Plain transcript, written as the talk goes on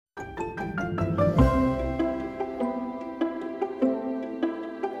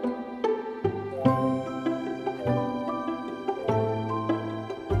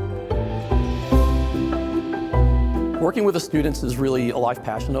Working with the students is really a life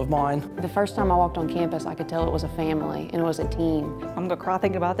passion of mine. The first time I walked on campus, I could tell it was a family and it was a team. I'm gonna cry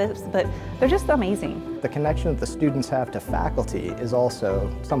thinking about this, but they're just amazing. The connection that the students have to faculty is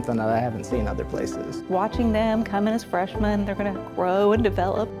also something that I haven't seen other places. Watching them come in as freshmen, they're gonna grow and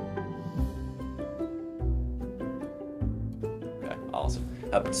develop. Okay, awesome.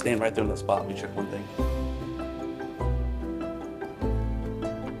 Stand right there on the spot. Let me check one thing.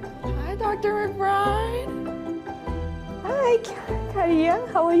 Hi, Dr. McBride. Hi, Katia,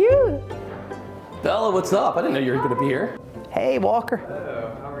 how are you? Bella, what's up? I didn't know you were going to be here. Hey, Walker.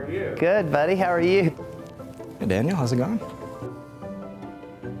 Hello, how are you? Good, buddy. How are you? Hey, Daniel. How's it going?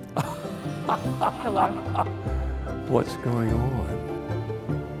 Hello. What's going on?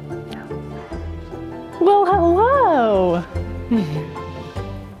 Well, hello.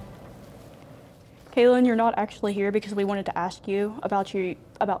 Kaylin, you're not actually here because we wanted to ask you about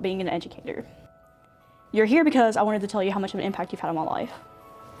being an educator. You're here because I wanted to tell you how much of an impact you've had on my life.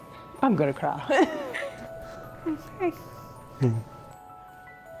 I'm gonna cry.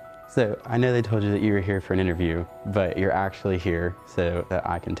 So, I know they told you that you were here for an interview, but you're actually here so that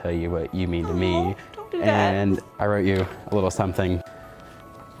I can tell you what you mean to me. Don't do that. And I wrote you a little something.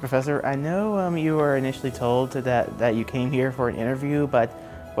 Professor, I know you were initially told that you came here for an interview, but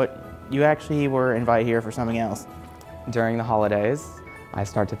you actually were invited here for something else. During the holidays, I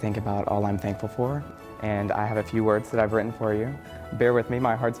start to think about all I'm thankful for, and I have a few words that I've written for you. Bear with me,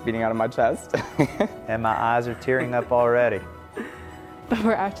 my heart's beating out of my chest. And my eyes are tearing up already. But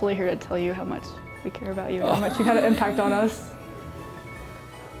we're actually here to tell you how much we care about you and how much you had an impact on us.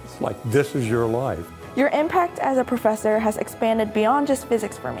 It's like this is your life. Your impact as a professor has expanded beyond just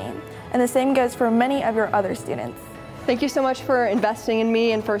physics for me, and the same goes for many of your other students. Thank you so much for investing in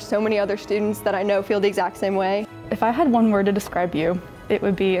me and for so many other students that I know feel the exact same way. If I had one word to describe you, it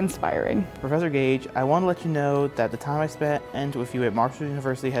would be inspiring. Professor Gage, I want to let you know that the time I spent with you at Marshall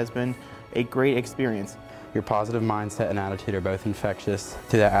University has been a great experience. Your positive mindset and attitude are both infectious.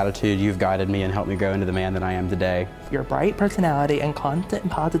 Through that attitude, you've guided me and helped me grow into the man that I am today. Your bright personality and constant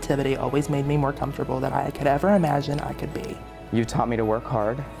positivity always made me more comfortable than I could ever imagine I could be. You've taught me to work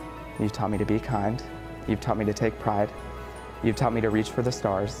hard. You've taught me to be kind. You've taught me to take pride. You've taught me to reach for the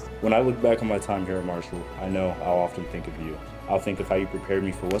stars. When I look back on my time here at Marshall, I know I'll often think of you. I'll think of how you prepared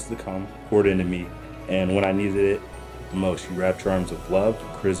me for what's to come, poured into me, and when I needed it the most, you wrapped your arms of love,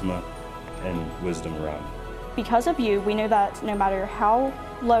 charisma, and wisdom around me. Because of you, we know that no matter how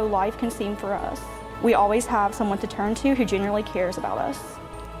low life can seem for us, we always have someone to turn to who genuinely cares about us.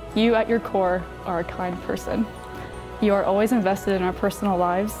 You at your core are a kind person. You are always invested in our personal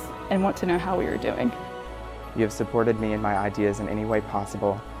lives and want to know how we are doing. You have supported me in my ideas in any way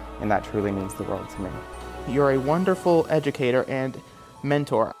possible, and that truly means the world to me. You're a wonderful educator and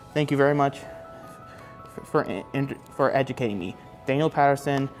mentor. Thank you very much for educating me. Daniel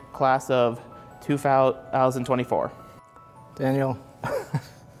Patterson, class of 2024. Daniel,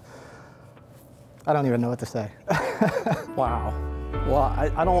 I don't even know what to say. Wow. Well,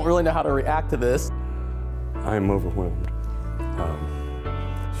 I don't really know how to react to this. I'm overwhelmed.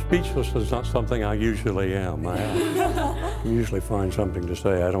 Speechless is not something I usually am. I usually find something to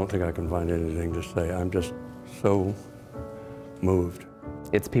say. I don't think I can find anything to say. I'm just so moved.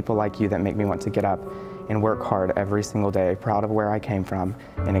 It's people like you that make me want to get up and work hard every single day, proud of where I came from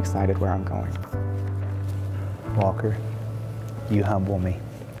and excited where I'm going. Walker, you humble me.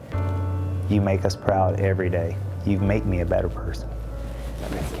 You make us proud every day. You make me a better person.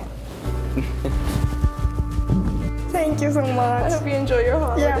 Thank you. Thank you so much. I hope you enjoy your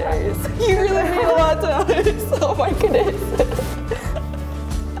holidays. Yeah. You really mean a lot to us. Oh my goodness.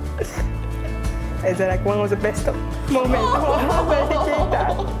 I said like one of the best moments.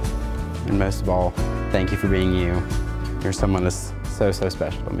 And most of all, thank you for being you. You're someone that's so, so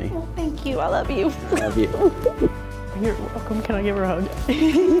special to me. Well, thank you. I love you. I love you. You're welcome. Can I give her a hug?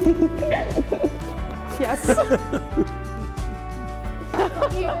 Yes.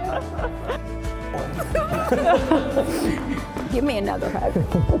 Give me another hug.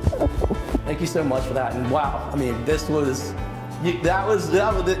 Thank you so much for that. And wow, I mean, that was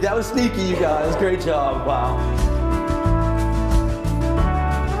sneaky, you guys. Great job. Wow.